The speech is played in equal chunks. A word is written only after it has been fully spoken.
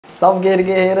Salve guerreiro,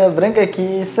 guerreira, Branca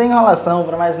aqui, sem enrolação,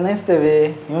 para mais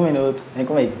NenseTV em 1 minuto, vem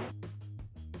comigo.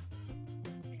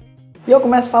 E eu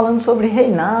começo falando sobre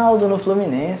Reinaldo no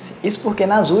Fluminense, isso porque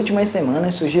nas últimas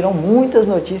semanas surgiram muitas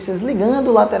notícias ligando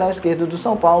o lateral esquerdo do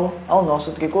São Paulo ao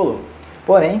nosso tricolor.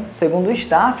 Porém, segundo o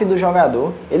staff do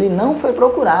jogador, ele não foi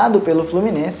procurado pelo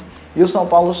Fluminense e o São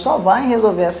Paulo só vai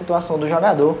resolver a situação do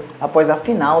jogador após a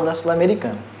final da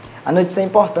Sul-Americana. A notícia é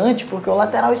importante porque o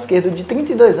lateral esquerdo de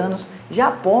 32 anos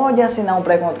já pode assinar um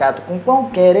pré-contrato com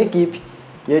qualquer equipe.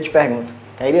 E eu te pergunto,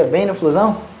 cairia bem no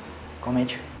Fluzão?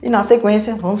 Comente. E na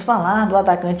sequência, vamos falar do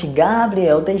atacante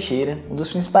Biel, um dos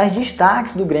principais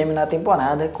destaques do Grêmio na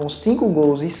temporada, com 5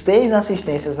 gols e 6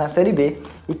 assistências na Série B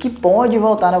e que pode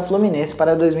voltar ao Fluminense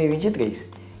para 2023.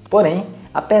 Porém,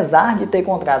 apesar de ter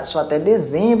contrato só até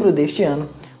dezembro deste ano,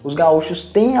 os gaúchos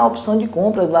têm a opção de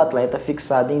compra do atleta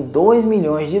fixada em 2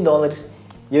 milhões de dólares.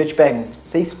 E eu te pergunto,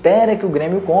 você espera que o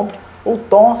Grêmio compre ou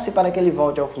torce para que ele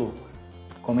volte ao Flu?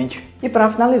 Comente. E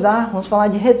para finalizar, vamos falar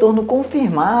de retorno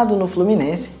confirmado no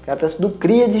Fluminense. Trata-se do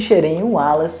Cria De Xerém,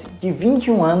 de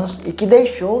 21 anos e que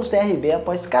deixou o CRB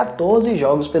após 14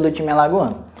 jogos pelo time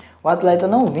alagoano. O atleta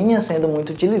não vinha sendo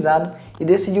muito utilizado e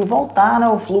decidiu voltar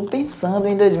ao Flu pensando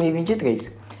em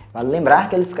 2023. Vale lembrar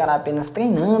que ele ficará apenas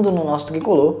treinando no nosso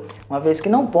tricolor, uma vez que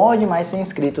não pode mais ser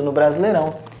inscrito no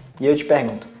Brasileirão. E eu te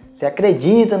pergunto, você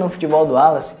acredita no futebol do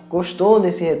Wallace? Gostou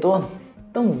desse retorno?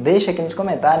 Então deixa aqui nos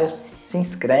comentários, se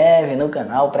inscreve no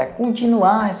canal para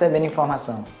continuar recebendo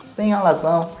informação. Sem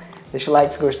enrolação, deixa o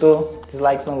like se gostou,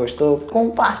 dislike se não gostou,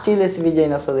 compartilha esse vídeo aí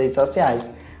nas suas redes sociais.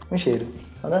 Um cheiro,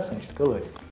 saudações tricolores.